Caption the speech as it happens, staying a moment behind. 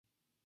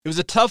It was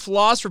a tough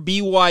loss for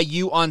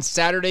BYU on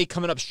Saturday,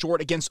 coming up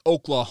short against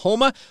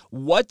Oklahoma.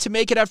 What to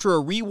make it after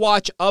a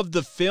rewatch of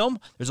the film?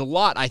 There's a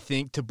lot, I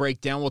think, to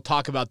break down. We'll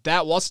talk about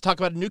that. We'll also talk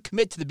about a new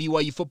commit to the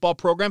BYU football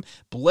program,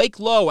 Blake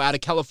Lowe out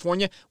of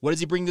California. What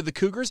does he bring to the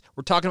Cougars?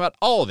 We're talking about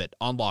all of it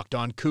on Locked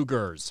On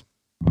Cougars.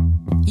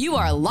 You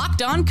are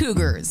Locked On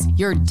Cougars,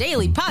 your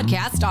daily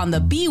podcast on the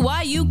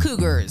BYU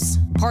Cougars,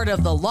 part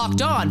of the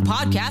Locked On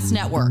Podcast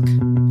Network,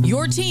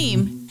 your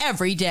team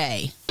every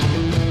day.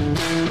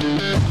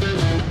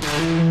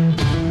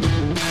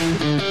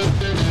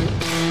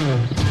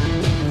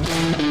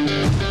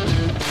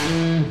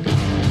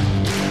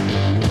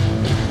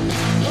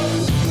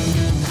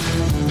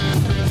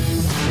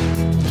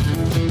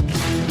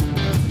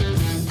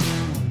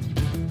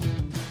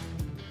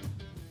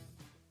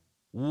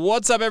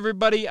 What's up,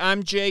 everybody?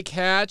 I'm Jake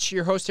Hatch,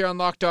 your host here on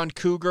Locked On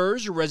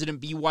Cougars, your resident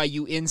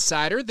BYU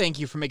insider. Thank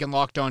you for making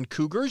Locked On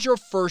Cougars your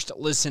first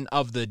listen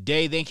of the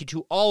day. Thank you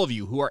to all of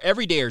you who are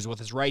everydayers with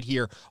us right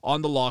here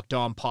on the Locked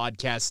On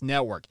Podcast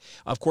Network.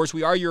 Of course,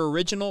 we are your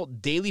original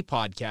daily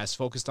podcast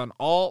focused on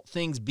all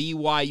things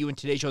BYU, and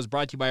today's show is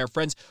brought to you by our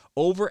friends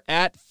over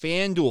at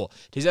FanDuel.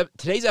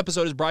 Today's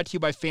episode is brought to you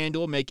by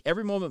FanDuel. Make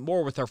every moment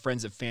more with our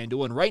friends at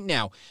FanDuel, and right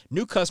now,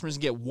 new customers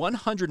can get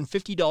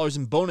 $150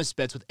 in bonus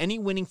bets with any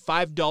winning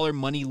 $5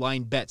 money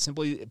line bet.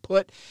 Simply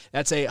put,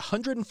 that's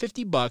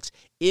 $150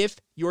 if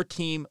your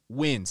team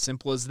wins.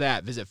 Simple as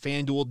that. Visit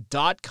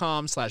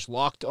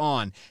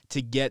FanDuel.com/lockedon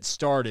to get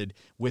started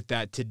with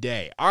that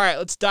today. All right,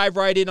 let's dive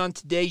right in on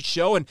today's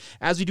show. And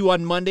as we do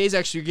on Mondays,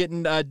 actually, you're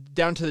getting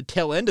down to the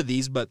tail end of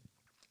these, but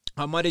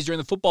on Mondays during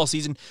the football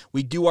season,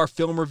 we do our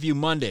Film Review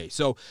Monday.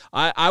 So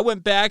I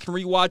went back and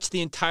rewatched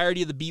the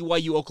entirety of the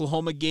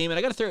BYU-Oklahoma game, and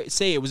I got to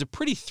say it was a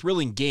pretty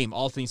thrilling game,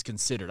 all things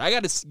considered. I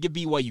got to give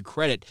BYU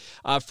credit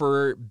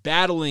for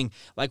battling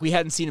like we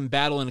hadn't seen them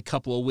battle in a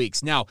couple of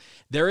weeks. Now,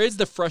 there is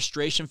the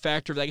frustration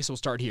factor. I guess we'll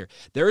start here.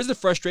 There is the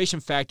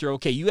frustration factor.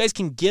 Okay, you guys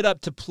can get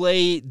up to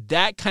play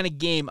that kind of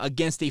game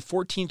against a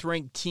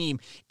 14th-ranked team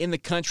in the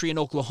country in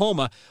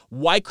Oklahoma.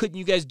 Why couldn't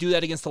you guys do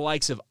that against the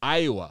likes of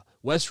Iowa,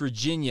 West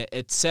Virginia,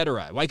 etc.?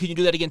 Why couldn't you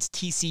do that against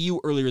TCU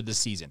earlier this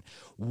season?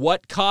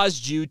 What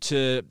caused you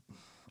to,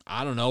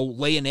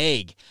 lay an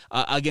egg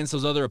against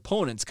those other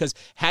opponents? Because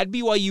had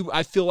BYU,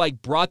 I feel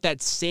like, brought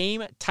that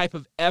same type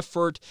of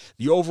effort,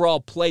 the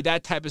overall play,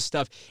 that type of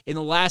stuff, in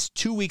the last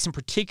 2 weeks in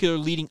particular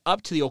leading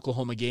up to the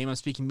Oklahoma game, I'm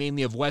speaking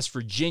mainly of West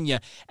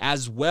Virginia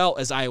as well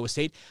as Iowa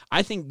State,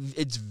 I think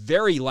it's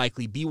very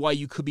likely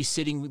BYU could be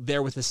sitting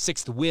there with a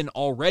 6th win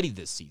already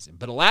this season.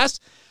 But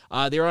alas,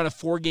 they're on a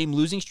 4-game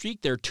losing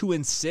streak. They're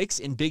 2-6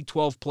 in Big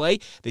 12 play.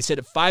 They sit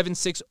at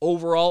 5-6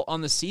 overall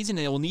on the season,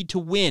 and they will need to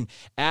win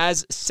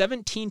as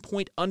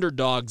 17-point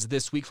underdogs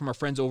this week from our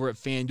friends over at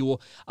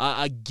FanDuel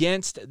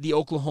against the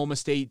Oklahoma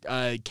State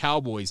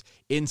Cowboys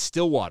in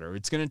Stillwater.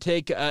 It's going to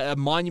take a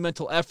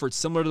monumental effort,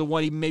 similar to the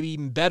one, maybe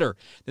even better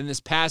than this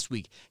past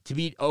week, to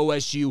beat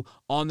OSU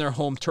on their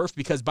home turf.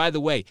 Because, by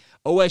the way,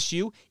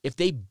 OSU, if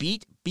they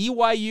beat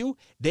BYU,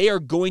 they are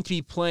going to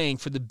be playing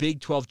for the Big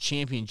 12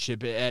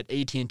 championship at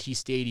AT&T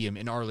Stadium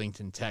in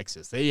Arlington,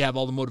 Texas. They have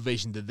all the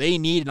motivation that they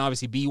need, and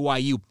obviously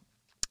BYU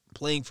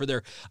playing for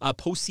their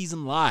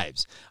postseason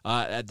lives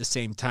at the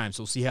same time.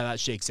 So we'll see how that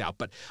shakes out.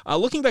 But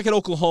looking back at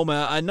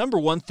Oklahoma, number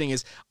one thing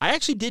is I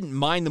actually didn't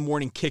mind the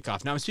morning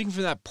kickoff. Now, I'm speaking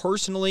from that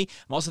personally.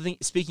 I'm also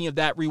speaking of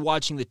that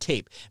rewatching the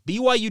tape.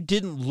 BYU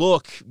didn't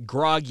look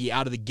groggy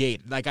out of the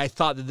gate like I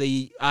thought that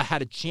they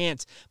had a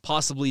chance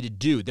possibly to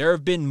do. There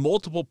have been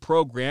multiple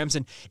programs,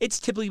 and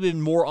it's typically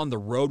been more on the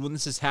road when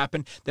this has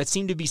happened, that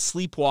seem to be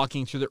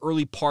sleepwalking through the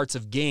early parts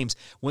of games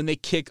when they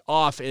kick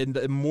off in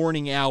the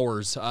morning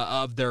hours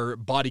of their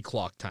body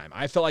clock time.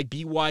 I felt like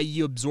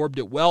BYU absorbed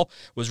it well,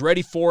 was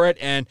ready for it,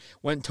 and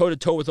went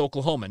toe-to-toe with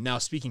Oklahoma. Now,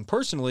 speaking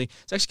personally,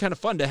 it's actually kind of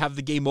fun to have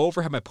the game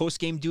over, have my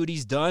post-game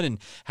duties done, and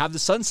have the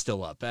sun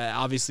still up.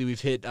 Obviously, we've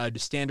hit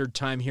standard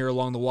time here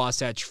along the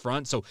Wasatch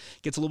Front, so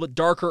it gets a little bit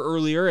darker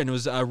earlier, and it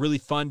was really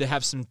fun to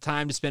have some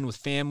time to spend with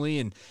family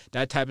and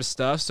that type of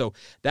stuff. So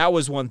that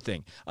was one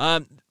thing.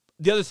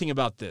 The other thing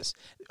about this,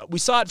 we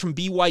saw it from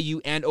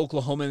BYU and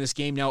Oklahoma in this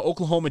game. Now,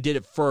 Oklahoma did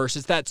it first.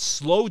 It's that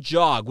slow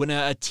jog when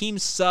a team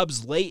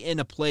subs late in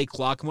a play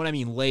clock. And what I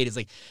mean late is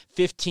like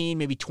 15,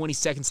 maybe 20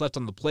 seconds left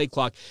on the play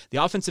clock.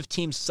 The offensive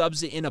team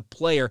subs it in a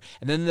player,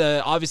 and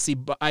then obviously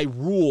by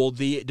rule,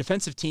 the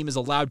defensive team is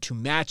allowed to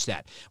match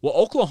that. Well,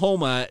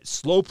 Oklahoma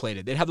slow played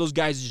it. They'd have those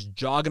guys just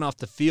jogging off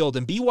the field,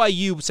 and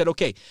BYU said,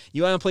 okay,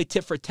 you want to play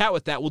tit for tat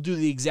with that? We'll do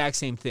the exact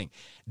same thing.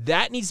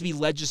 That needs to be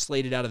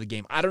legislated out of the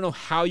game. I don't know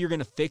how you're going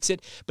to fix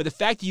it, but the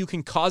fact that you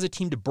can cause a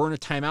team to burn a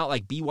timeout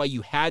like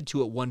BYU had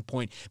to at one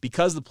point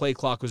because the play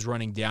clock was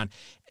running down,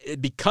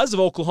 because of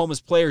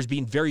Oklahoma's players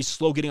being very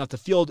slow getting off the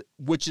field,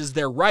 which is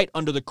their right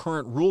under the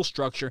current rule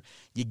structure,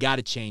 you got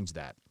to change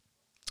that.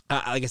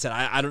 Like I said,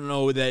 I don't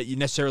know that you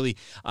necessarily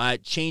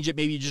change it.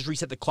 Maybe you just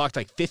reset the clock to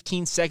like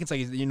 15 seconds.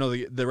 Like,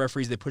 the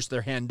referees, they push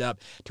their hand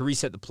up to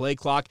reset the play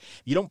clock.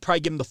 You don't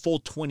probably give them the full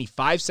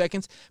 25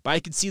 seconds, but I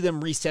could see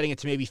them resetting it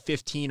to maybe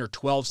 15 or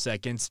 12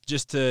 seconds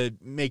just to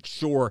make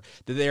sure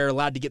that they're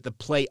allowed to get the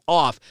play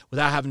off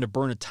without having to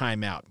burn a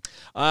timeout.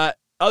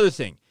 Other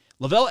thing,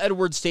 Lavelle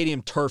Edwards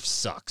Stadium turf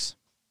sucks.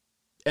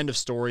 End of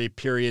story,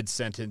 period,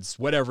 sentence,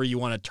 whatever you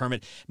want to term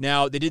it.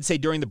 Now, they did say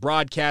during the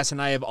broadcast,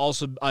 and I have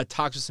also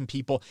talked with some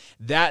people,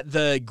 that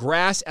the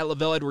grass at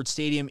Lavelle Edwards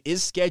Stadium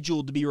is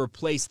scheduled to be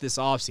replaced this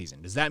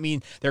offseason. Does that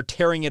mean they're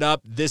tearing it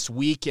up this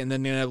week and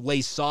then going to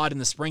lay sod in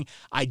the spring?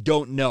 I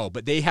don't know,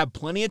 but they have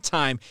plenty of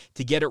time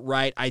to get it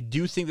right. I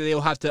do think that they'll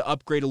have to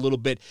upgrade a little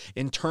bit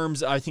in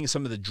terms, I think,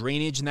 some of the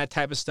drainage and that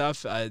type of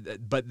stuff.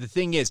 But the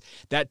thing is,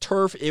 that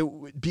turf,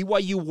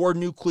 BYU wore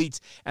new cleats,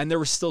 and there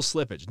was still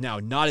slippage. Now,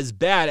 not as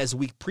bad as a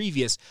week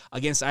previous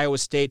against Iowa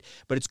State,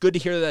 but it's good to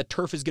hear that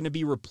turf is going to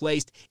be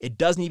replaced. It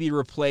does need to be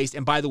replaced.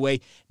 And by the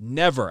way,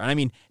 never, and I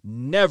mean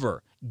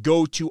never,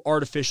 go to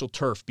artificial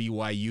turf,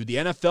 BYU. The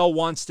NFL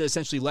wants to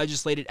essentially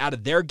legislate it out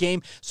of their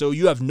game, so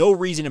you have no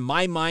reason in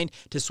my mind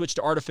to switch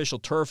to artificial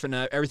turf, and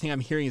everything I'm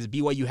hearing is that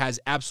BYU has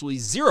absolutely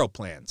zero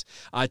plans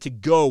to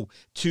go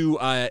to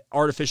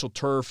artificial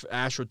turf,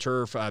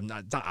 AstroTurf,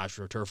 not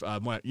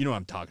AstroTurf, you know what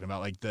I'm talking about,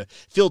 like the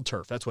field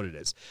turf, that's what it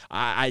is.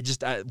 I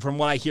just, from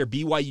what I hear,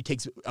 BYU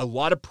takes a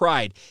lot of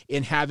pride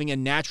in having a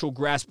natural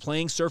grass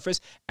playing surface,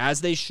 as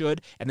they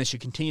should, and they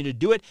should continue to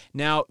do it.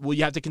 Now, will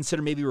you have to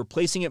consider maybe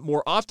replacing it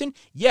more often?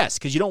 Yes,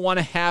 because you don't want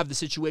to have the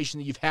situation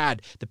that you've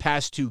had the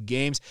past two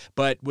games,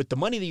 but with the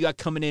money that you got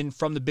coming in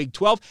from the Big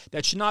 12,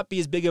 that should not be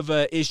as big of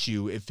an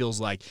issue, it feels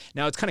like.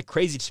 Now, it's kind of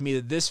crazy to me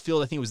that this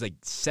field, I think it was like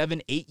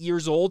 7-8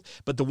 years old,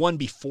 but the one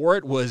before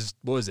it was,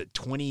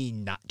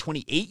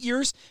 28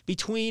 years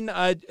between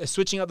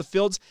switching out the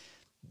fields.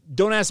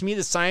 Don't ask me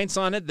the science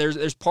on it.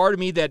 There's part of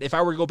me that if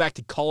I were to go back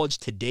to college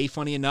today,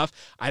 funny enough,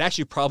 I'd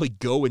actually probably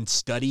go and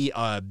study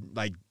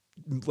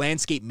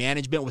landscape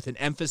management with an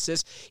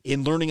emphasis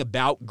in learning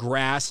about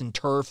grass and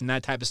turf and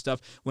that type of stuff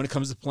when it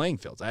comes to playing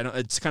fields.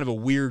 It's kind of a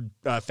weird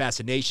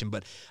fascination,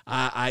 but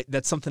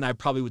that's something I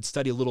probably would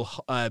study a little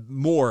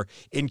more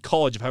in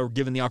college if I were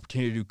given the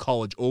opportunity to do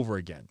college over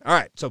again. All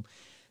right, so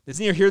it's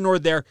neither here nor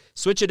there.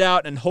 Switch it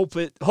out and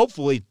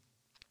hopefully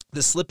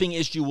the slipping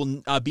issue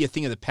will be a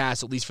thing of the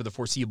past, at least for the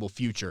foreseeable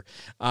future.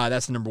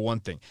 That's the number one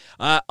thing.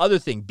 Other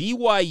thing,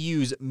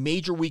 BYU's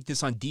major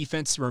weakness on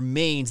defense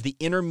remains the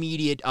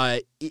intermediate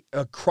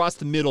across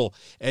the middle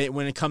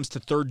when it comes to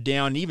third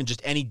down and even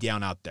just any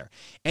down out there.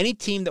 Any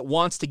team that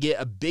wants to get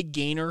a big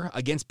gainer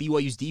against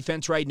BYU's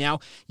defense right now,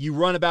 you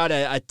run about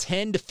a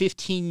 10 to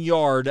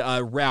 15-yard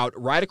route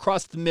right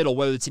across the middle,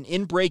 whether it's an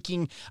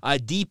in-breaking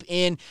deep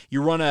in,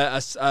 you run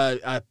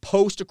a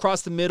post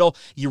across the middle,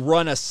 you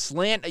run a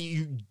slant,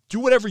 you do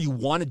whatever you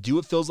want to do.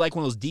 It feels like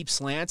one of those deep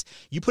slants.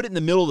 You put it in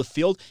the middle of the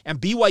field, and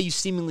BYU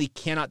seemingly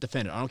cannot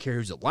defend it. I don't care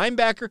who's at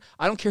linebacker.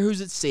 I don't care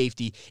who's at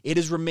safety. It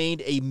has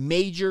remained a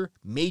major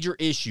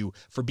issue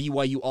for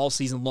BYU all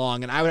season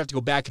long, and I would have to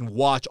go back and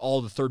watch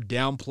all the third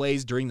down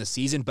plays during the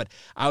season, but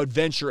I would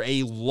venture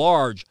a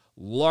large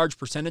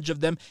percentage of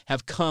them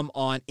have come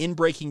on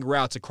in-breaking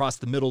routes across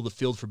the middle of the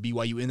field for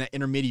BYU in that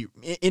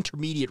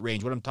intermediate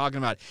range. What I'm talking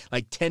about,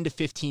 like 10 to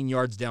 15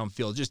 yards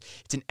downfield.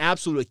 It's an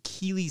absolute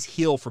Achilles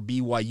heel for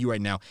BYU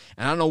right now.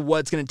 And I don't know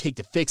what it's going to take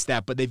to fix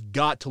that, but they've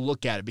got to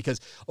look at it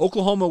because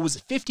Oklahoma was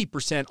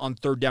 50% on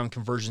third down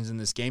conversions in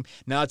this game.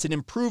 Now, it's an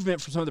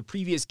improvement from some of the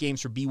previous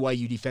games for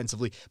BYU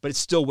defensively, but it's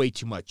still way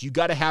too much. You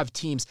got to have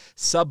teams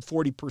sub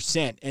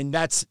 40%, and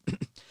that's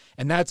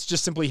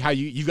just simply how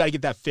you got to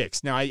get that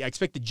fixed. Now, I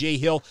expect that Jay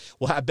Hill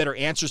will have better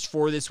answers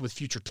for this with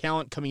future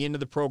talent coming into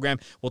the program.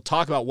 We'll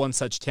talk about one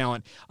such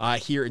talent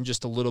here in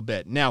just a little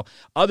bit. Now,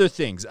 other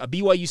things,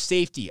 BYU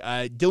safety.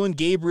 Dylan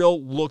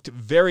Gabriel looked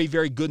very,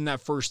 very good in that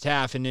first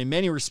half, and in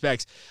many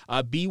respects,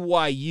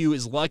 BYU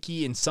is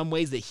lucky in some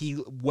ways that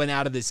he went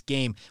out of this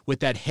game with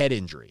that head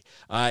injury.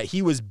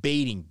 He was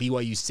baiting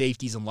BYU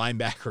safeties and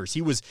linebackers.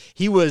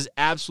 He was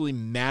absolutely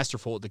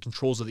masterful at the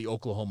controls of the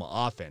Oklahoma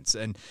offense,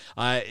 and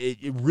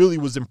it really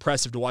was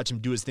impressive to watch him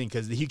do his thing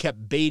because he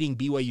kept baiting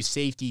BYU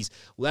safeties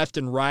left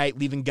and right,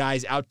 leaving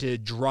guys out to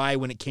dry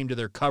when it came to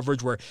their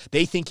coverage where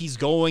they think he's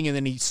going and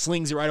then he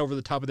slings it right over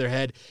the top of their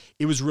head.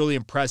 It was really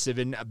impressive,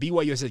 and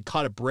BYU had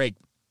caught a break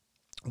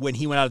when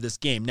he went out of this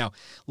game. Now, a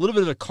little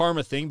bit of a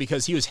karma thing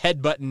because he was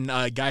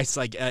headbutting guys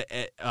like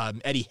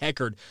Eddie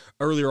Heckard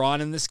earlier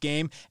on in this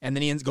game, and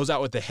then he goes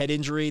out with a head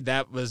injury.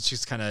 That was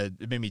just kind of,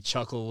 it made me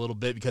chuckle a little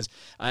bit because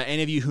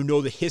any of you who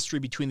know the history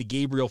between the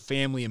Gabriel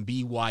family and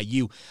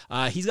BYU,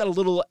 he's got a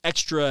little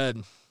extra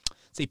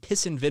say,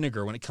 piss and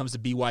vinegar when it comes to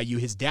BYU.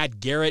 His dad,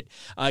 Garrett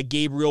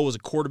Gabriel, was a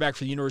quarterback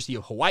for the University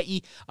of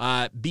Hawaii,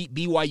 beat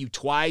BYU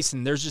twice,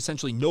 and there's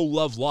essentially no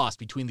love lost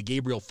between the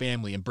Gabriel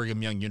family and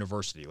Brigham Young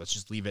University. Let's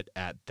just leave it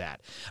at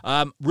that.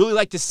 Really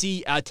like to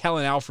see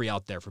Talon Alfrey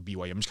out there for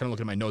BYU. I'm just kind of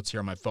looking at my notes here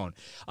on my phone.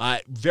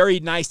 Very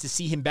nice to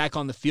see him back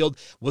on the field.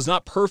 Was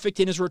not perfect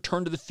in his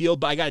return to the field,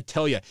 but I got to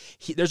tell you,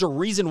 there's a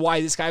reason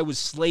why this guy was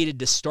slated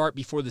to start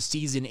before the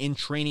season in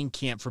training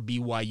camp for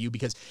BYU,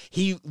 because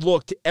he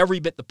looked every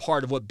bit the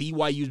part of what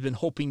BYU's been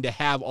hoping to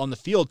have on the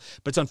field,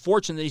 but it's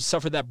unfortunate that he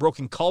suffered that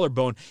broken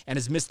collarbone and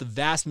has missed the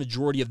vast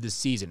majority of this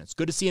season. It's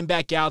good to see him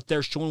back out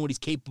there showing what he's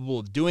capable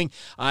of doing.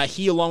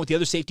 He, along with the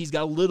other safeties,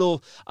 got a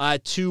little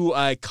too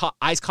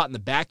eyes caught in the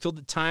backfield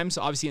at times,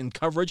 obviously in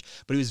coverage,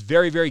 but he was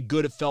very, very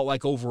good, it felt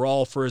like,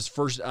 overall for his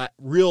first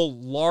real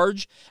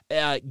large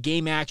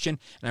game action,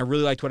 and I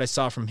really liked what I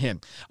saw from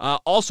him.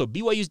 Also,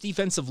 BYU's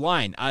defensive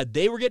line,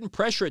 they were getting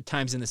pressure at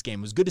times in this game.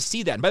 It was good to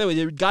see that. And by the way,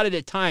 they got it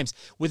at times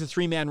with a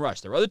three-man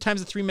rush. There were other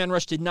times the three-man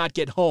rush did not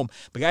get home,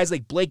 but guys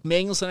like Blake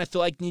Magnuson, I feel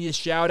like, need a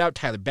shout-out.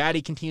 Tyler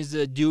Batty continues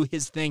to do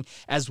his thing,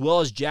 as well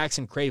as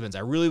Jackson Cravens. I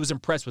really was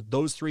impressed with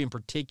those three in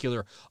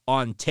particular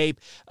on tape.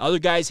 Other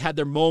guys had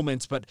their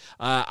moments, but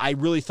I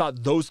really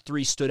thought those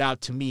three stood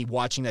out to me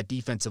watching that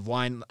defensive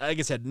line. Like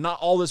I said, not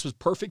all this was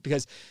perfect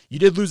because you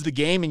did lose the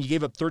game and you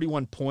gave up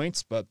 31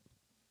 points, but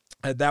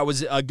that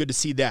was good to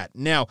see that.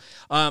 Now,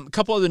 a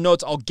couple other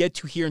notes I'll get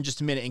to here in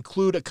just a minute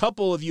include a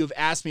couple of you have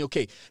asked me,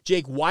 okay,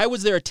 Jake, why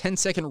was there a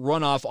 10-second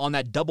runoff on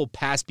that double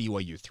pass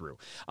BYU threw?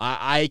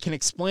 I can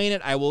explain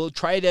it. I will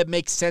try to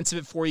make sense of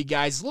it for you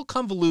guys. It's a little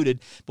convoluted,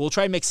 but we'll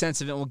try to make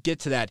sense of it, and we'll get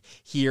to that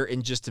here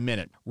in just a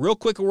minute. Real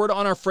quick, a word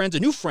on our friends, a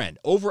new friend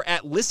over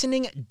at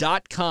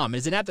listening.com.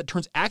 It's an app that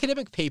turns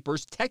academic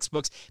papers,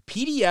 textbooks,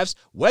 PDFs,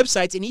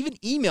 websites, and even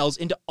emails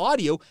into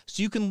audio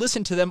so you can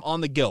listen to them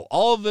on the go.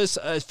 All of us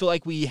feel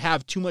like we have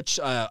too much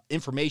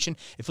information.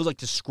 It feels like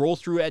to scroll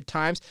through at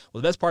times.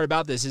 Well, the best part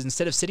about this is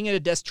instead of sitting at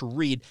a desk to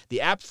read, the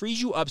app frees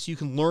you up so you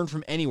can learn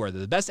from anywhere. They're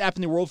the best app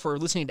in the world for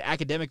listening to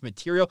academic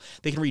material.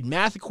 They can read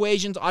math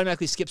equations,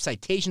 automatically skip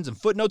citations and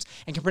footnotes,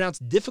 and can pronounce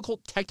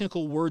difficult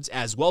technical words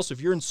as well. So if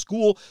you're in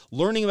school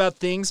learning about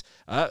things,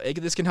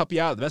 this can help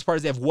you out. The best part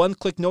is they have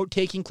one-click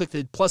note-taking. Click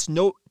the plus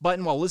note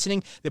button while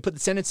listening. They put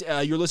the sentence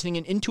you're listening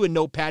into a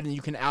notepad, and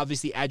you can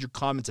obviously add your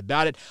comments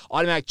about it.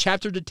 Automatic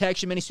chapter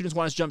detection. Many students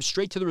want to jump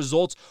straight to the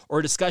results or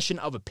a discussion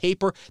of a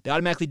paper. They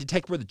automatically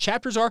detect where the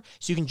chapters are,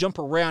 so you can jump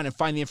around and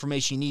find the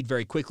information you need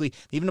very quickly.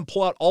 They even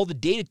pull out all the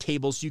data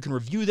tables so you can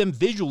review them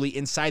visually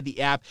inside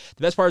the app.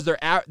 The best part is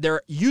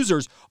their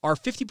users are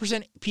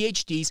 50%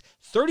 PhDs,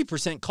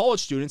 30%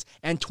 college students,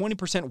 and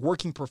 20%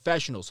 working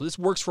professionals. So this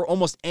works for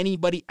almost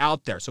anybody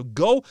out there. So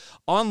go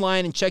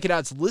online and check it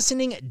out. It's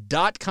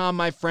listening.com,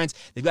 my friends.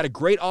 They've got a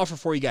great offer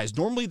for you guys.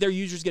 Normally, their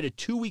users get a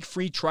 2-week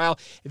free trial.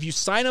 If you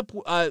sign up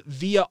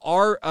via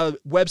our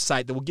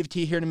website that we'll give to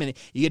you here in a minute,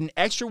 you get an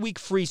extra week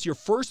free, so your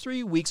first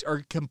 3 weeks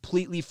are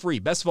completely free.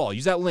 Best of all,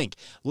 use that link,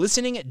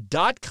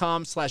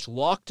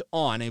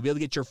 listening.com/locked-on, and you'll be able to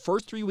get your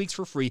first 3 weeks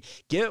for free.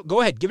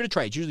 Go ahead, give it a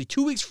try. It's usually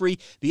 2 weeks free,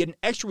 but you get an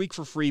extra week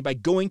for free by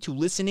going to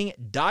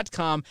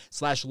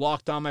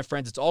listening.com/locked-on, my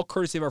friends. It's all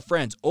courtesy of our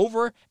friends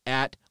over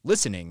at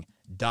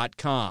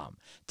listening.com.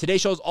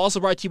 Today's show is also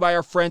brought to you by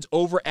our friends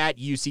over at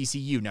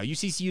UCCU. Now,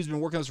 UCCU has been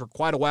working on this for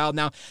quite a while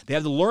now. They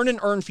have the Learn and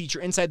Earn feature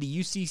inside the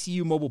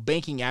UCCU mobile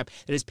banking app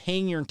that is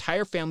paying your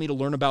entire family to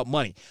learn about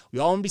money. We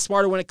all want to be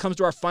smarter when it comes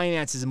to our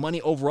finances and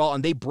money overall,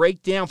 and they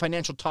break down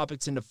financial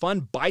topics into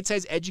fun,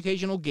 bite-sized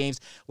educational games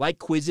like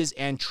quizzes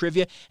and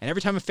trivia. And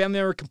every time a family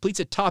member completes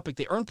a topic,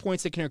 they earn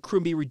points that can accrue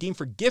and be redeemed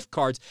for gift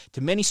cards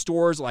to many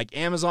stores like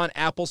Amazon,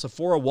 Apple,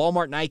 Sephora,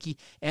 Walmart, Nike,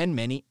 and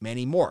many,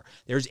 many more.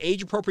 There's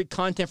age-appropriate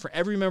content for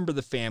every member of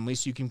the family,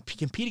 so you can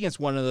compete against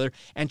one another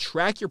and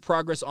track your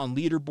progress on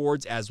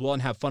leaderboards as well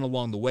and have fun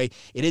along the way.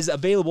 It is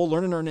available,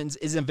 Learn and Earn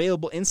is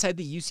available inside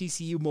the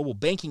UCCU mobile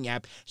banking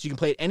app, so you can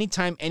play it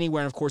anytime,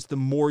 anywhere, and of course, the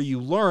more you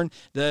learn,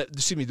 the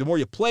more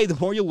you play, the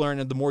more you learn,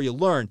 and the more you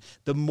learn,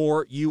 the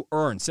more you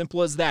earn.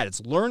 Simple as that.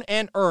 It's Learn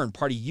and Earn,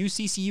 part of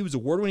UCCU's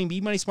award-winning Be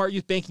Money Smart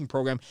Youth Banking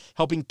Program,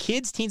 helping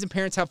kids, teens, and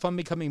parents have fun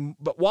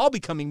while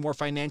becoming more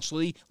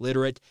financially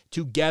literate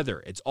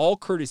together. It's all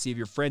courtesy of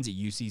your friends at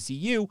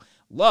UCCU.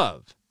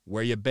 Love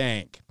where you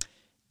bank.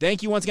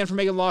 Thank you once again for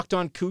making Locked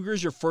On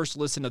Cougars your first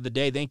listen of the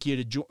day. Thank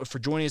you for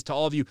joining us, to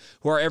all of you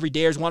who are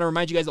everydayers. I want to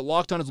remind you guys that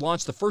Locked On has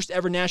launched the first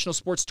ever national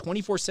sports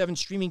 24/7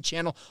 streaming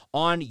channel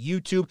on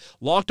YouTube.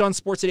 Locked On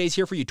Sports Today is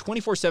here for you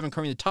 24/7,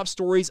 covering the top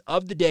stories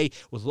of the day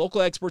with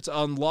local experts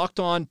on Locked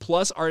On,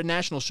 plus our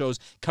national shows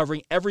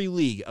covering every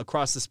league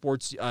across the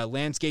sports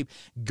landscape.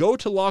 Go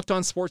to Locked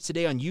On Sports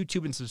Today on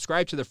YouTube and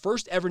subscribe to the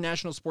first ever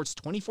national sports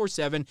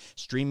 24/7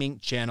 streaming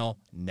channel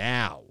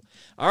now.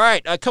 All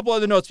right, a couple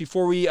other notes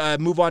before we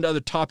move on to other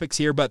topics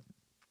here, but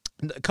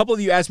A couple of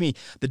you asked me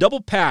the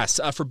double pass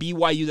for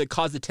BYU that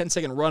caused the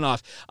 10-second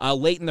runoff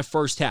late in the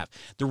first half.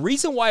 The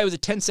reason why it was a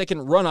 10-second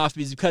runoff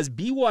is because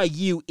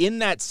BYU in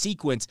that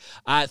sequence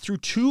threw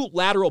 2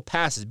 lateral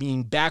passes,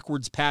 meaning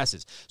backwards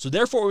passes. So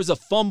therefore, it was a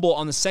fumble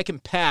on the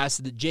second pass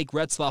that Jake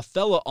Retzloff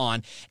fell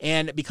on,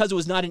 and because it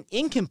was not an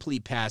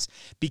incomplete pass,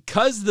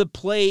 because the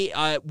play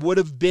would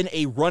have been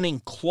a running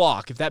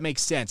clock, if that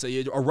makes sense.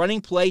 A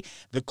running play,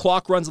 the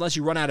clock runs unless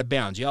you run out of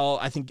bounds. Y'all,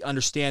 I think,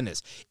 understand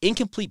this.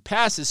 Incomplete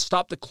passes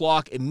stop the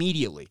clock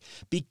immediately.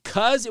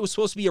 Because it was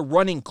supposed to be a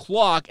running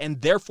clock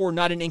and therefore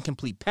not an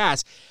incomplete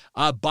pass,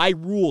 by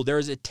rule, there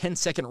is a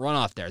 10-second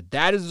runoff there.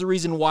 That is the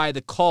reason why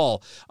the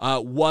call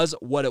was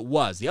what it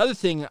was. The other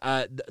thing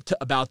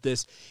about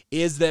this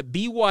is that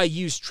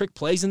BYU's trick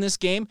plays in this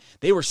game,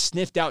 they were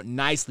sniffed out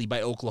nicely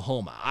by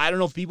Oklahoma. I don't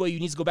know if BYU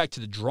needs to go back to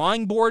the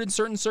drawing board in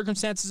certain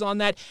circumstances on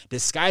that,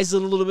 disguise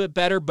it a little bit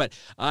better, but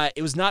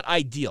it was not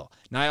ideal.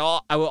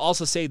 Now, I will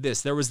also say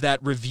this. There was that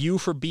review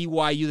for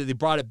BYU that they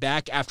brought it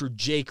back after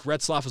Jake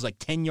Retzloff was like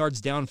 10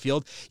 yards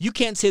downfield. You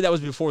can't say that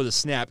was before the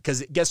snap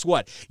because guess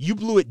what? You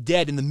blew it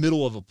dead in the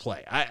middle of a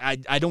play.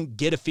 I don't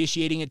get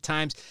officiating at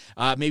times.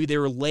 Maybe they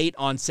were late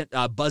on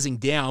buzzing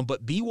down,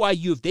 but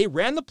BYU, if they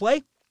ran the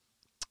play,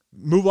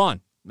 move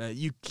on. That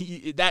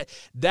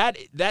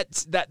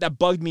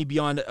bugged me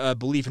beyond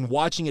belief, and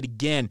watching it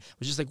again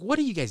was just like, what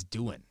are you guys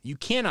doing? You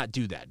cannot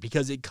do that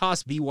because it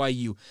cost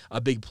BYU a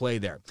big play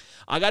there.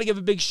 I got to give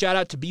a big shout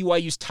out to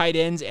BYU's tight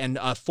ends and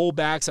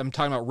fullbacks. I'm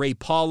talking about Ray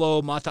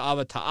Paulo,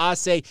 Mata'ava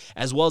Ta'ase,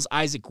 as well as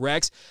Isaac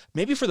Rex.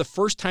 Maybe for the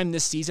first time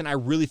this season, I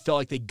really felt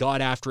like they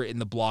got after it in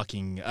the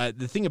blocking.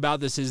 The thing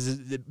about this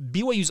is that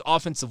BYU's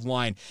offensive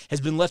line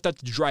has been left out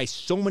to dry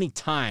so many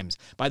times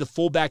by the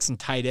fullbacks and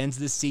tight ends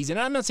this season.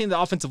 And I'm not saying the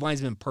offensive line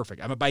has been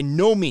perfect. By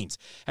no means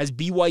has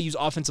BYU's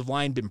offensive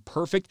line been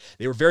perfect.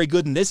 They were very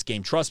good in this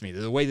game, trust me.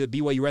 The way that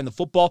BYU ran the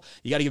football,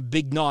 you got to give a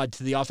big nod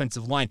to the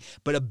offensive line.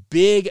 But a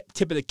big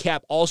tip of the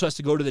cap also has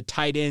to go to the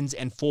tight ends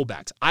and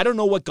fullbacks. I don't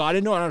know what got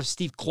into it. I don't know if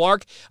Steve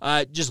Clark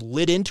just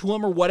lit into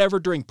him or whatever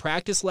during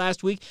practice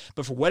last week,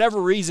 but for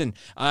whatever reason,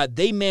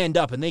 they manned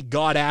up and they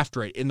got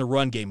after it in the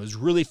run game. It was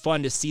really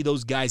fun to see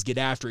those guys get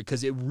after it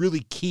because it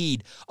really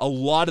keyed a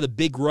lot of the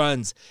big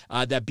runs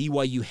that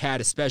BYU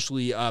had,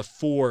 especially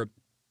for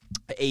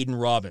Aiden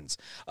Robbins.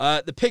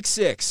 The pick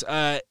six,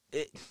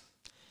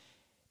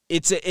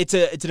 it's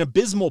an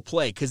abysmal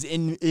play because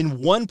in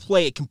one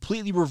play it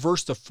completely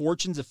reversed the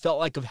fortunes. It felt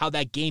like of how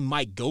that game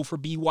might go for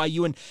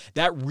BYU, and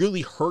that really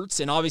hurts.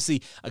 And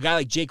obviously, a guy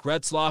like Jake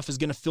Retzloff is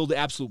going to feel the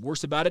absolute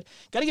worst about it.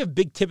 Got to give a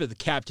big tip of the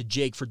cap to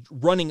Jake for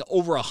running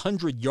over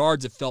 100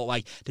 yards. It felt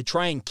like to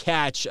try and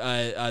catch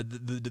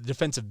the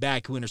defensive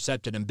back who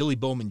intercepted him, Billy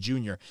Bowman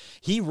Jr.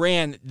 He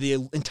ran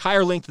the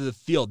entire length of the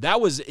field.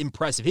 That was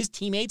impressive. His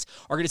teammates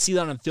are going to see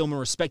that on film and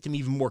respect him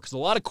even more because a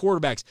lot of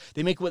quarterbacks,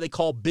 they make what they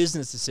call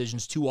business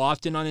decisions too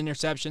often on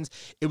interceptions.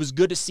 It was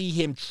good to see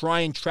him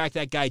try and track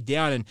that guy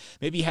down, and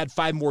maybe he had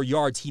 5 more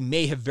yards. He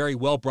may have very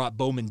well brought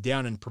Bowman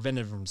down and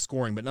prevented him from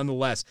scoring, but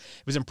nonetheless,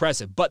 it was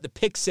impressive. But the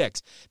pick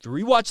six, if you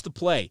rewatch the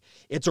play,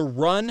 it's a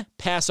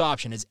run-pass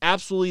option. It's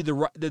absolutely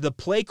the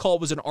play call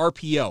was an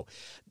RPO.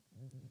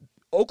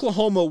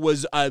 Oklahoma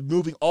was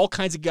moving all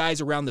kinds of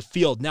guys around the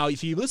field. Now,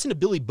 if you listen to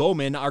Billy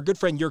Bowman, our good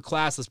friend, your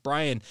classless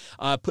Brian,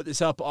 put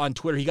this up on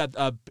Twitter. He got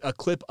a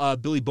clip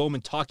of Billy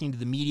Bowman talking to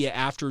the media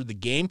after the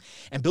game,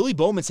 and Billy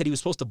Bowman said he was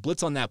supposed to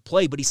blitz on that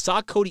play, but he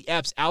saw Cody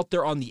Epps out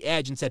there on the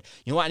edge and said,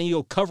 you know what, I need to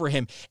go cover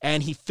him,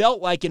 and he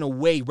felt like, in a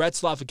way,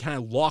 Retzloff had kind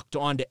of locked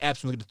onto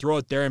Epps and was going to throw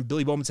it there, and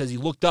Billy Bowman says he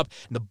looked up,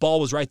 and the ball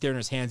was right there in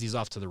his hands. He's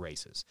off to the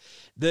races.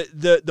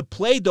 The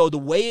play, though, the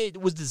way it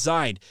was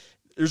designed,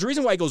 there's a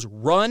reason why it goes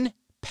run,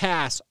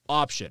 pass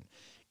option.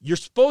 You're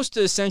supposed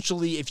to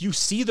essentially, if you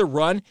see the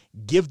run,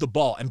 give the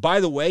ball. And by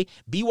the way,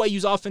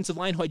 BYU's offensive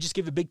line, who I just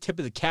gave a big tip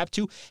of the cap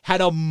to,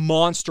 had a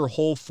monster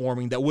hole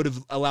forming that would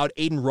have allowed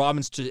Aiden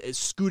Robbins to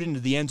scoot into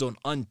the end zone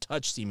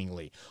untouched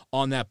seemingly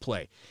on that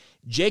play.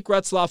 Jake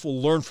Retzloff will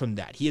learn from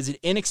that. He is an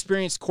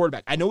inexperienced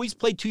quarterback. I know he's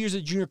played 2 years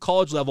at junior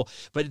college level,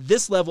 but at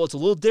this level, it's a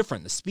little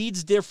different. The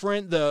speed's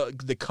different,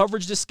 the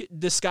coverage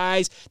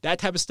disguise, that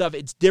type of stuff,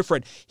 it's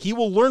different. He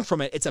will learn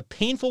from it. It's a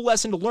painful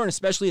lesson to learn,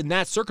 especially in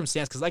that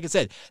circumstance, because like I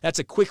said, that's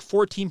a quick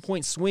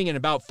 14-point swing in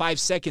about 5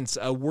 seconds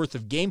worth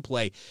of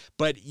gameplay.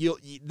 But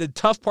the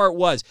tough part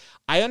was,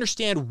 I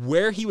understand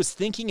where he was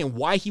thinking and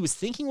why he was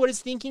thinking what he's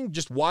thinking,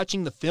 just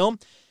watching the film.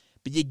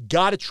 But you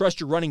got to trust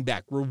your running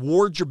back.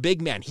 Reward your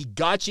big man. He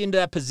got you into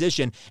that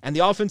position, and the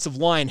offensive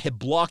line had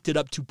blocked it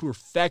up to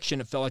perfection,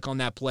 it felt like, on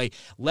that play.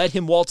 Let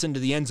him waltz into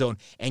the end zone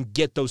and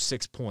get those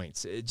 6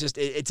 points. Like I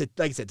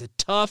said, it's a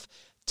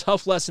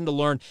tough lesson to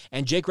learn,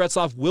 and Jake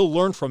Retzloff will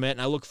learn from it,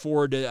 and I look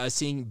forward to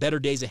seeing better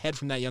days ahead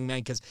from that young man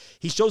because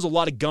he shows a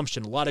lot of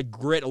gumption, a lot of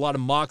grit, a lot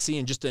of moxie,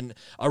 and just a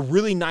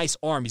really nice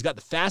arm. He's got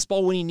the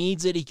fastball when he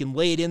needs it. He can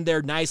lay it in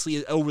there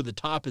nicely over the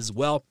top as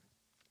well.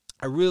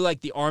 I really like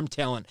the arm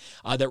talent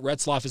that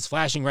Retzloff is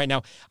flashing right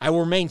now. I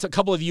will remain. A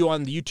couple of you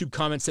on the YouTube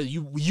comments said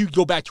you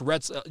go back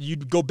to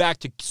you'd go back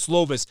to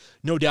Slovis,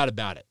 no doubt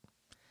about it.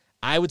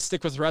 I would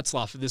stick with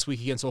Retzlaff this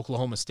week against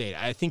Oklahoma State.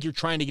 I think you're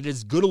trying to get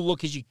as good a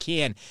look as you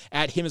can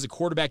at him as a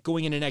quarterback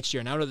going into next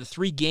year. Now, the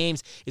 3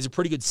 games is a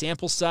pretty good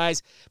sample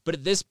size, but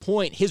at this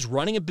point, his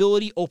running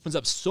ability opens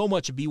up so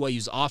much of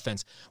BYU's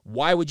offense.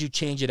 Why would you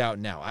change it out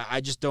now?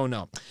 I just don't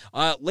know.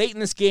 Late in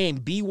this game,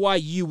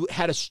 BYU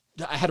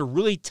had a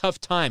really tough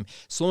time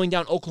slowing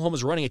down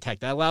Oklahoma's running attack.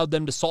 That allowed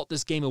them to salt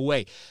this game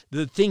away.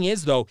 The thing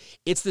is, though,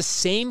 it's the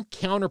same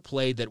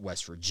counterplay that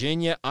West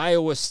Virginia,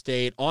 Iowa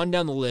State, on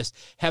down the list,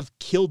 have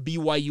killed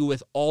BYU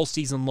with all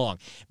season long.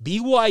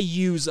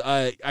 BYU's,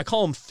 I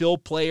call them fill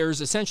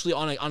players, essentially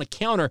on a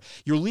counter,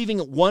 you're leaving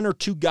 1 or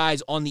 2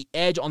 guys on the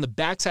edge, on the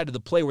backside of the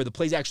play where the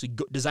play's actually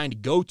designed to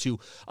go to,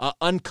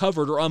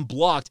 uncovered or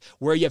unblocked,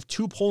 where you have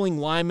 2 pulling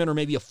linemen or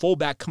maybe a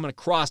fullback coming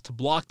across to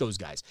block those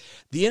guys.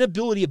 The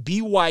inability of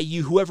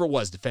BYU, whoever it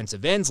was,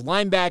 defensive ends,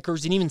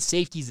 linebackers, and even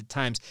safeties at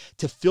times,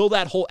 to fill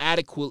that hole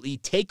adequately,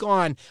 take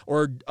on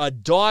or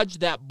dodge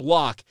that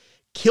block,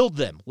 killed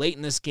them late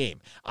in this game.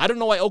 I don't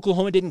know why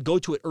Oklahoma didn't go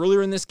to it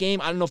earlier in this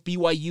game. I don't know if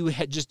BYU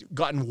had just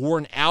gotten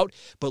worn out,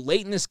 but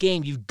late in this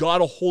game, you've got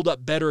to hold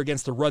up better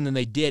against the run than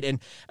they did. And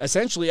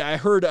essentially, I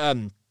heard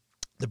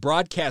the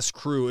broadcast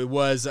crew, it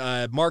was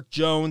Mark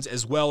Jones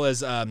as well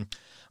as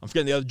I'm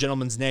forgetting the other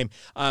gentleman's name,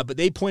 but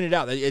they pointed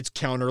out that it's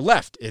counter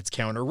left, it's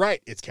counter right,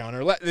 it's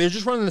counter left. They're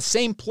just running the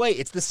same play.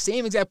 It's the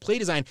same exact play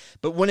design,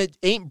 but when it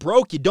ain't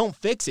broke, you don't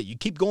fix it. You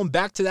keep going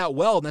back to that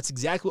well, and that's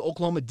exactly what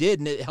Oklahoma did,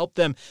 and it helped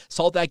them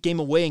salt that game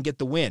away and get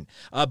the win.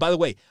 By the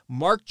way,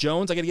 Mark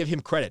Jones, I got to give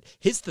him credit.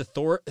 His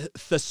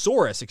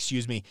thesaurus,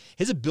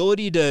 his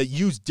ability to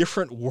use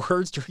different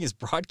words during his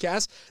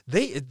broadcast,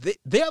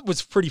 that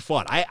was pretty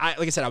fun. I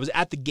like I said, I was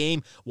at the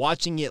game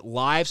watching it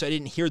live, so I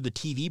didn't hear the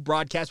TV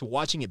broadcast, but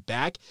watching it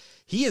back,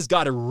 he has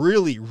got a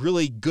really,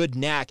 really good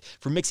knack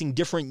for mixing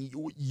different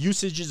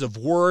usages of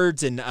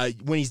words and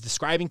when he's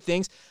describing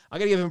things. I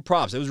got to give him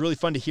props. It was really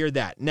fun to hear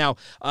that. Now,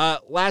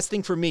 last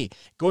thing for me,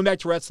 going back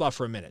to Retzlaff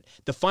for a minute.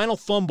 The final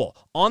fumble.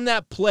 On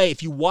that play,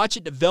 if you watch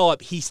it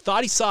develop, he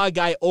thought he saw a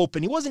guy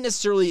open. He wasn't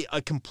necessarily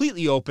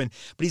completely open,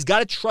 but he's got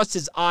to trust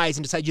his eyes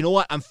and decide, you know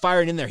what, I'm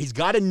firing in there. He's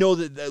got to know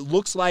that it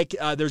looks like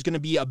there's going to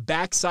be a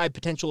backside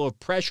potential of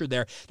pressure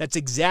there. That's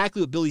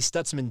exactly what Billy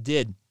Stutzman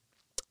did,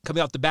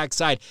 coming off the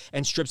backside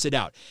and strips it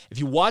out. If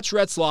you watch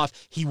Retzlaff,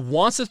 he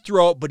wants to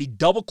throw it, but he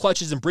double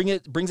clutches and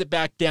brings it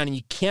back down, and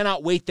you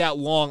cannot wait that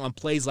long on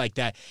plays like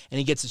that, and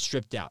he gets it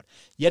stripped out.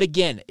 Yet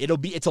again,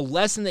 it's a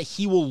lesson that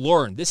he will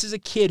learn. This is a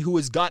kid who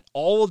has got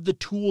all of the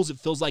tools, it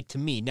feels like to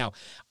me. Now,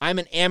 I'm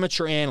an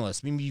amateur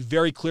analyst. Let me be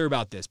very clear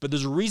about this, but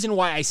there's a reason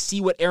why I see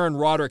what Aaron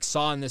Roderick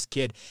saw in this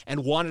kid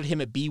and wanted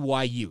him at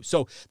BYU.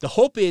 So the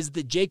hope is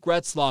that Jake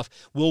Retzlaff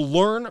will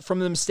learn from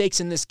the mistakes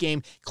in this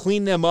game,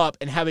 clean them up,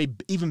 and have an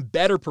even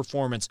better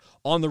performance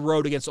on the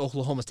road against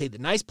Oklahoma State. The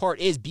nice part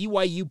is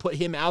BYU put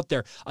him out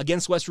there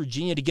against West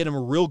Virginia to get him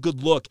a real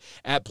good look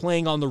at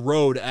playing on the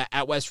road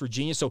at West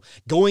Virginia. So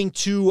going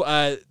to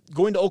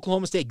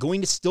Oklahoma State,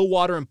 going to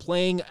Stillwater and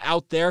playing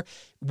out there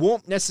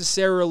won't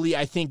necessarily,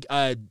 I think,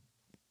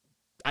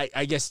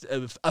 I guess,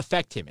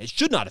 affect him. It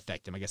should not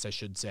affect him, I guess I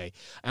should say.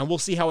 And we'll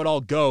see how it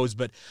all goes.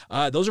 But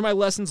those are my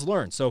lessons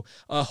learned. So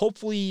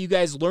hopefully you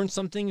guys learned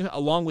something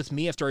along with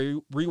me after I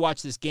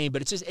rewatched this game.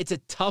 But it's a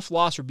tough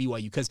loss for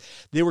BYU because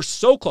they were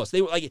so close.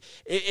 They were like,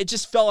 it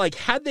just felt like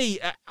had they,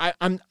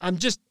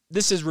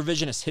 this is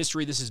revisionist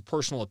history. This is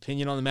personal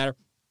opinion on the matter.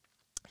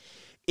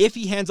 If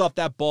he hands off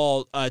that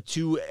ball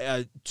to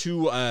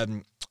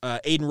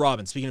Aiden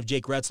Robbins, speaking of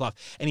Jake Retzlaff,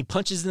 and he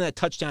punches in that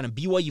touchdown and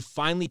BYU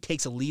finally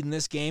takes a lead in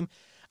this game,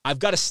 I've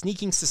got a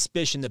sneaking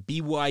suspicion that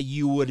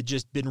BYU would have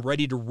just been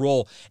ready to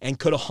roll and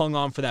could have hung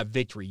on for that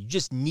victory. You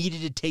just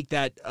needed to take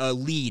that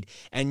lead,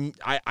 and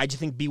I just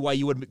think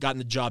BYU would have gotten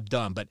the job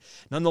done. But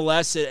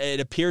nonetheless, it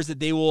appears that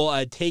they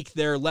will take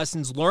their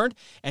lessons learned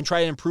and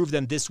try to improve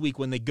them this week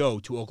when they go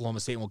to Oklahoma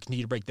State, and we'll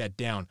continue to break that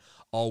down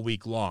all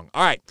week long.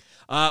 All right,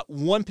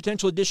 one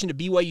potential addition to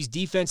BYU's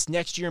defense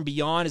next year and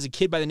beyond is a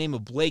kid by the name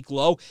of Blake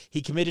Lowe.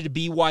 He committed to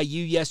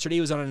BYU yesterday.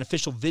 He was on an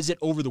official visit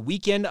over the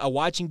weekend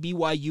watching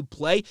BYU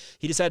play.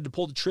 He decided to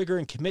pull the trigger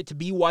and commit to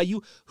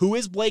BYU. Who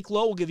is Blake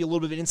Lowe? We'll give you a little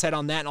bit of insight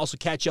on that and also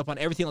catch you up on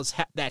everything else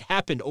that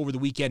happened over the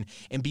weekend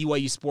in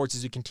BYU sports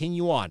as we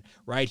continue on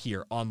right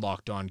here on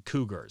Locked On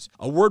Cougars.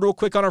 A word real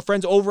quick on our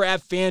friends over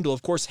at FanDuel.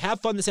 Of course, have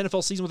fun this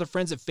NFL season with our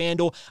friends at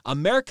FanDuel,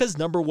 America's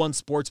 #1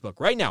 sportsbook.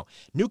 Right now,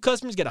 new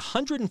customers get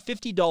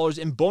 $150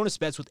 in bonus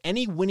bets with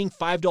any winning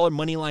 $5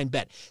 moneyline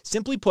bet.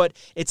 Simply put,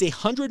 it's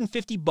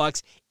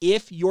 $150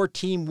 if your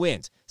team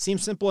wins.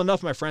 Seems simple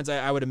enough, my friends,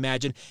 I would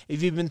imagine.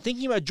 If you've been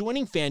thinking about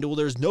joining FanDuel,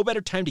 there's no better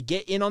time to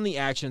get in on the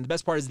action. And the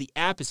best part is the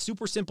app is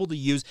super simple to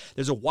use.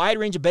 There's a wide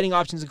range of betting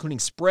options, including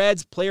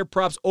spreads, player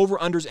props,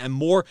 over-unders, and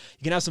more.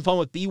 You can have some fun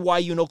with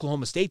BYU and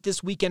Oklahoma State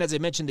this weekend. As I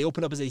mentioned, they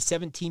open up as a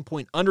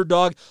 17-point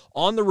underdog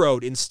on the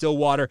road in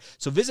Stillwater.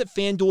 So visit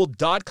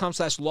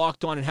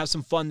FanDuel.com/lockedon and have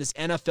some fun this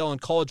NFL and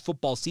college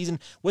football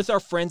season with our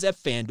friends at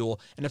FanDuel,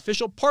 an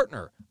official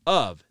partner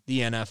of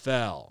the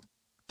NFL.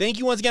 Thank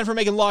you once again for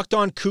making Locked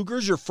On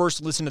Cougars your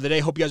first listen of the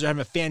day. Hope you guys are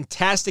having a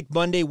fantastic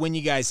Monday when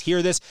you guys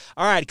hear this.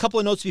 All right, a couple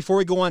of notes before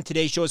we go on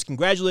today's show is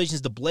congratulations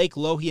to Blake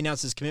Lowe. He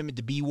announced his commitment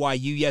to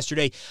BYU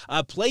yesterday.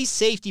 Plays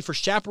safety for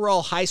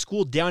Chaparral High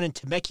School down in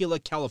Temecula,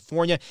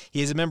 California.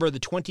 He is a member of the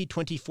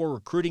 2024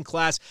 recruiting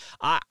class.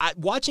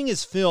 Watching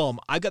his film,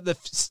 I got the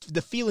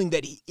feeling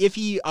that if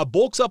he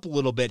bulks up a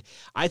little bit,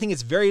 I think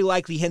it's very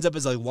likely he ends up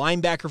as a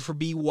linebacker for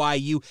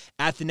BYU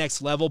at the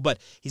next level, but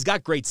he's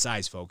got great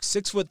size, folks.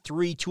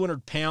 6'3",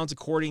 200 pounds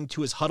according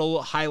to his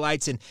huddle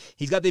highlights, and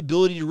he's got the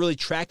ability to really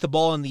track the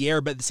ball in the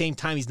air, but at the same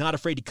time, he's not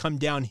afraid to come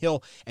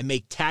downhill and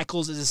make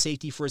tackles as a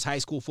safety for his high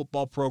school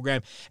football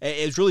program.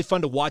 It was really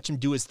fun to watch him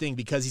do his thing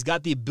because he's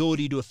got the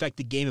ability to affect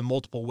the game in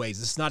multiple ways.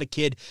 This is not a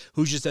kid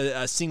who's just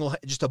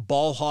just a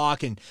ball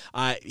hawk, and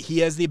he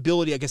has the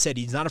ability, like I said,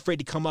 he's not afraid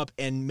to come up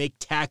and make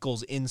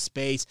tackles in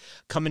space.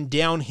 Coming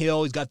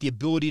downhill, he's got the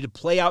ability to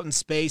play out in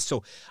space,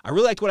 so I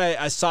really liked what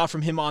I saw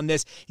from him on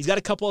this. He's got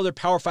a couple other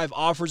Power 5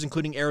 offers,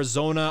 including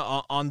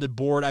Arizona on the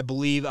board, I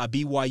believe.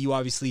 BYU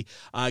obviously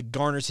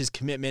garners his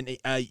commitment.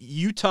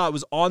 Utah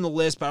was on the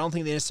list, but I don't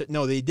think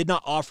they did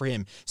not offer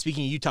him,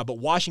 speaking of Utah, but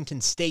Washington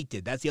State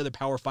did. That's the other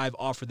Power 5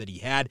 offer that he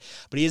had,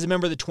 but he is a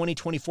member of the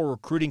 2024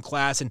 recruiting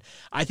class, and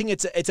I think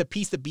it's a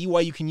piece that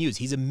BYU can use.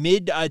 He's a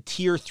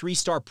mid-tier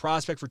 3-star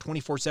prospect for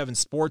 24/7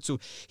 Sports, so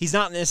he's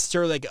not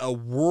necessarily like a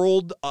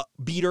world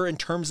beater in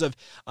terms of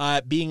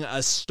being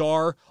a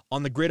star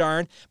on the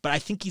gridiron, but I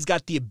think he's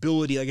got the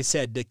ability, like I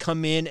said, to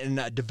come in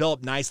and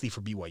develop nicely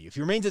for BYU. If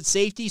he remains at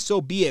safety, so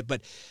be it,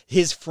 but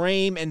his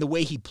frame and the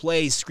way he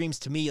plays screams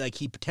to me like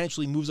he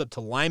potentially moves up to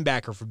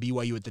linebacker for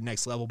BYU at the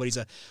next level, but he's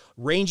a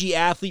rangy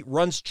athlete,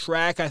 runs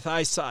track.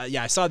 I saw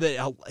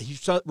that he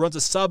runs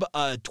a sub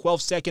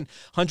 12-second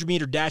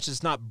 100-meter dash.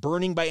 It's not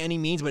burning by any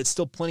means, but it's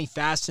still plenty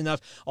fast enough.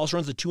 Also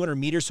runs the 200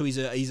 meters, so he's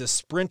a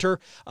sprinter,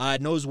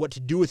 knows what to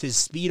do with his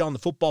speed on the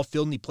football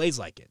field, and he plays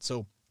like it.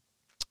 So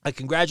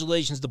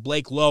congratulations to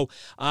Blake Lowe.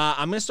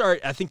 I'm going to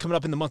start, I think, coming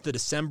up in the month of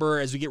December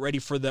as we get ready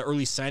for the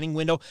early signing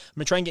window. I'm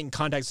going to try and get in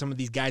contact with some of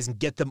these guys and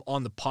get them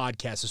on the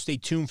podcast, so stay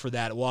tuned for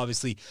that. We'll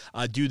obviously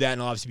do that,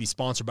 and it'll obviously be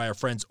sponsored by our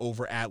friends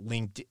over at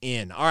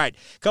LinkedIn. All right,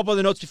 a couple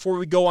other notes before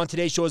we go on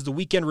today's show is the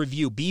weekend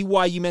review.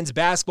 BYU men's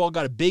basketball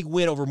got a big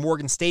win over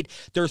Morgan State,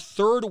 their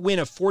third win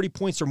of 40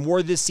 points or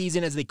more this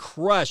season as they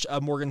crush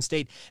Morgan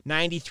State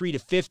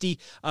 93-50.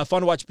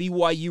 Fun to watch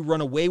BYU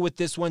run away with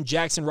this one.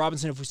 Jackson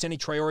Robinson and Fousseyni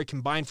Traore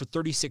combined for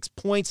 36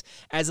 points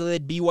as they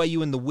led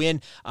BYU in the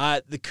win.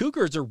 The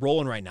Cougars are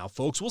rolling right now,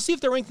 folks. We'll see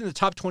if they're ranked in the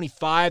top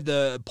 25.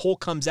 The poll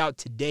comes out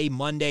today,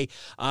 Monday.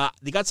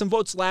 They got some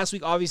votes last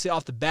week, obviously,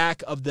 off the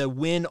back of the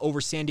win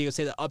over San Diego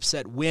State, the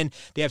upset win.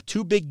 They have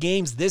two big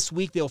games this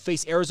week. They'll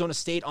face Arizona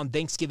State on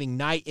Thanksgiving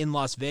night in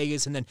Las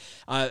Vegas, and then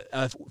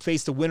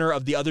face the winner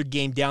of the other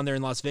game down there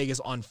in Las Vegas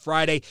on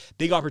Friday.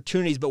 Big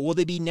opportunities, but will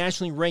they be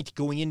nationally ranked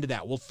going into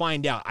that? We'll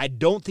find out. I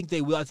don't think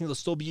they will. I think they'll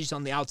still be just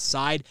on the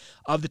outside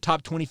of the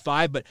top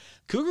 25, but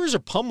Cougars are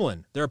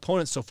pummeling their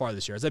opponents so far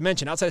this year. As I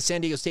mentioned, outside of San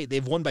Diego State,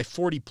 they've won by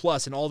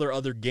 40+ in all their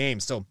other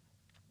games. So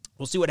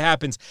we'll see what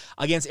happens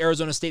against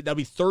Arizona State. That'll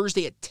be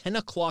Thursday at 10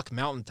 o'clock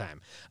Mountain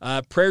Time.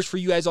 Prayers for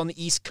you guys on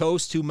the East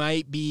Coast who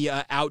might be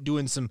out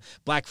doing some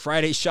Black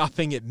Friday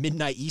shopping at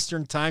midnight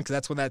Eastern Time, because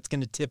that's when that's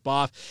going to tip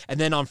off. And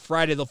then on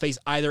Friday, they'll face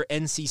either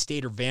NC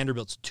State or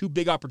Vanderbilt. So two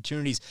big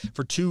opportunities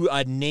for two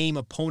name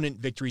opponent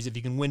victories if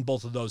you can win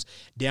both of those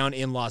down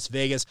in Las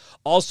Vegas.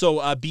 Also,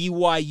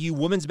 BYU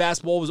women's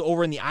basketball was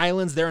over in the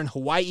islands there in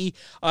Hawaii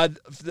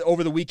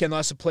over the weekend. They'll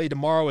also play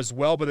tomorrow as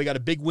well, but they got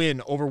a big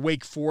win over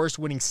Wake Forest,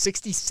 winning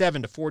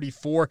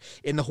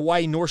 67-44 in the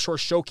Hawaii North Shore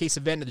Showcase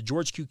event at the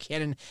George Q.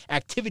 Cannon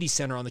Activity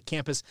Center on the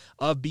campus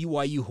of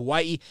BYU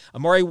Hawaii.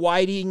 Amari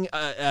Whiting,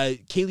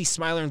 Kaylee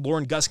Smiler, and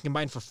Lauren Gus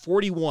combined for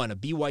 41 of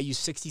BYU's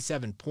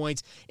 67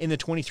 points in the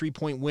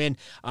 23-point win.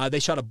 They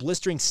shot a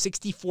blistering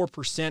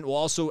 64%, while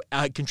also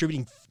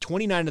contributing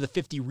 29 of the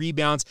 50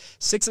 rebounds,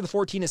 6 of the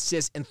 14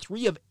 assists, and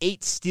 3 of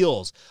 8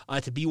 steals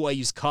to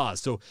BYU's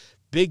cause. So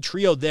big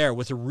trio there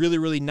with a really,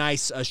 really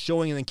nice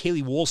showing. And then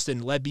Kaylee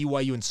Woolston led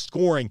BYU in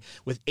scoring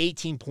with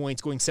 18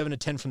 points, going 7 of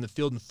 10 from the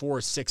field and 4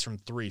 of 6 from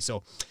 3.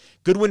 So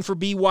good win for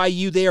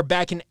BYU. They are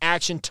back in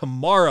action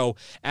tomorrow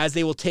as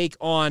they will take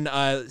on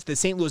the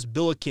St. Louis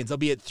Billikens. They'll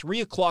be at 3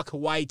 o'clock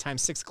Hawaii time,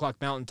 6 o'clock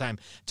Mountain Time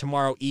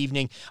tomorrow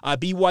evening.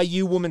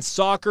 BYU women's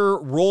soccer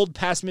rolled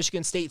past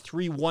Michigan State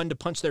 3-1 to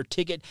punch their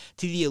ticket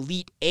to the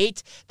Elite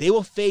Eight. They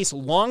will face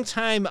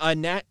longtime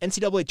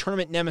NCAA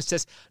tournament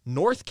nemesis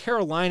North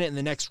Carolina in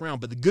the next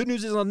round. But the good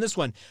news is on this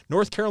one,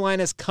 North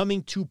Carolina is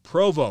coming to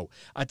Provo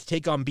to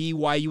take on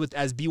BYU,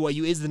 as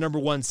BYU is the number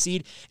 1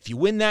 seed. If you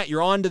win that,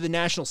 you're on to the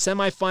national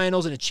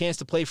semifinals and a chance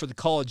to play for the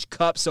College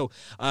Cup. So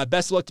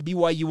best of luck to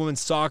BYU women's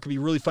soccer. It'll be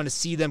really fun to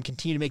see them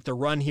continue to make their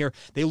run here.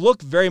 They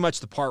look very much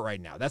the part right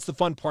now. That's the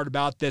fun part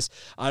about this.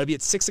 It'll be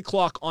at 6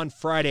 o'clock on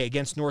Friday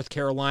against North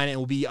Carolina, and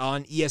will be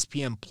on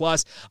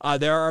ESPN+.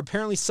 There are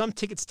apparently some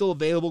tickets still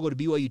available. Go to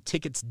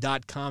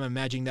BYUtickets.com. I'm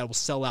imagining that will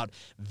sell out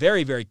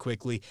very, very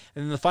quickly.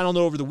 And then the final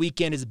note over the weekend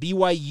is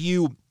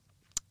BYU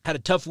Had a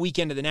tough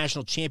weekend at the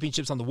national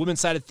championships on the women's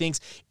side of things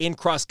in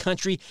cross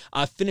country.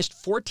 Finished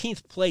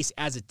 14th place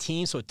as a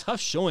team, so a tough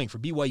showing for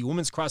BYU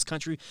women's cross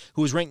country,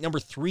 who was ranked number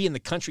 3 in the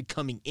country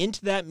coming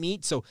into that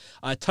meet. So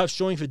a tough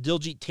showing for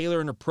Diljit Taylor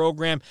and her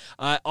program.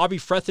 Aubrey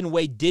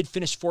Frethenway did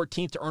finish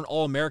 14th to earn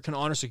All-American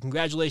honor, so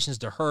congratulations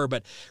to her.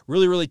 But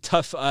really, really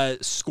tough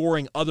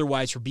scoring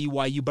otherwise for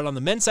BYU. But on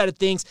the men's side of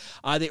things,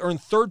 they earned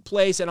 3rd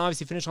place and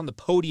obviously finished on the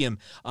podium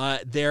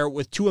there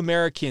with 2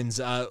 Americans,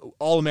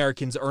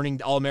 All-Americans,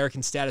 earning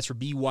All-American status for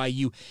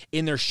BYU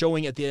in their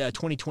showing at the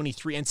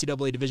 2023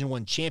 NCAA Division I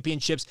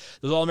Championships.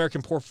 Those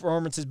All-American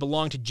performances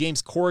belong to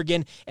James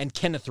Corrigan and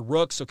Kenneth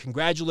Rook, so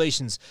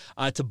congratulations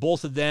to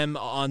both of them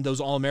on those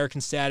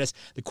All-American status.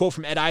 The quote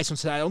from Ed Isom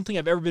said, "I don't think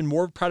I've ever been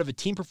more proud of a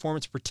team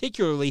performance,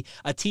 particularly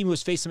a team who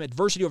has faced some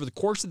adversity over the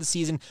course of the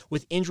season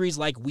with injuries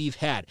like we've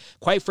had.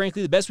 Quite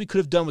frankly, the best we could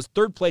have done was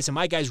 3rd place, and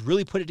my guys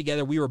really put it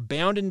together. We were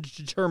bound and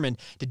determined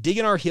to dig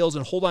in our heels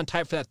and hold on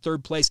tight for that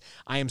 3rd place.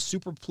 I am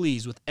super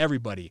pleased with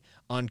everybody,"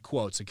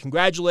 unquote. So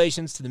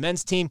congratulations to the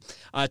men's team.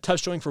 Tough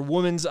showing for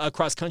women's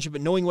cross country,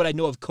 but knowing what I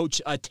know of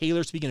Coach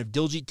Taylor, speaking of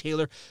Diljit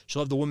Taylor,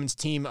 she'll have the women's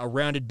team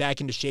rounded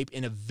back into shape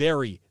in a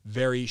very,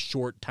 very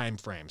short time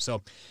frame.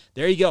 So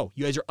there you go.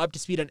 You guys are up to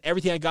speed on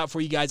everything I got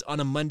for you guys on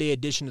a Monday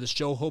edition of the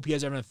show. Hope you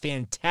guys are having a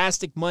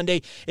fantastic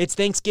Monday. It's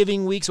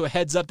Thanksgiving week, so a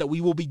heads up that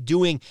we will be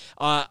doing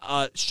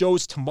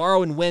shows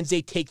tomorrow and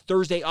Wednesday, take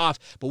Thursday off,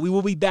 but we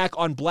will be back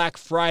on Black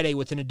Friday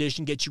with an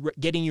edition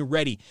getting you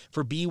ready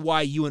for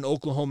BYU and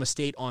Oklahoma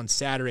State on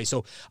Saturday.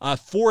 So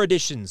 4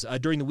 editions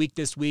during the week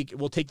this week.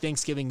 We'll take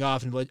Thanksgiving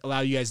off and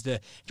allow you guys to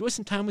enjoy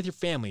some time with your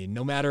family,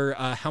 no matter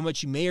how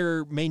much you may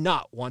or may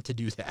not want to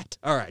do that.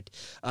 All right.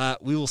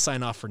 We will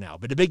sign off for now.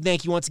 But a big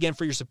thank you once again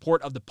for your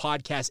support of the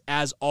podcast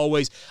as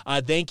always.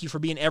 Thank you for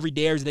being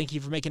everydayers. Thank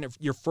you for making it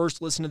your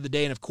first listen of the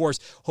day. And of course,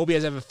 hope you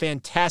guys have a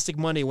fantastic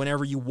Monday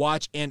whenever you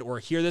watch and or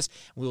hear this.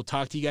 We will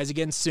talk to you guys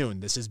again soon.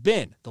 This has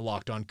been the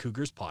Locked On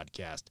Cougars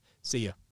podcast. See ya.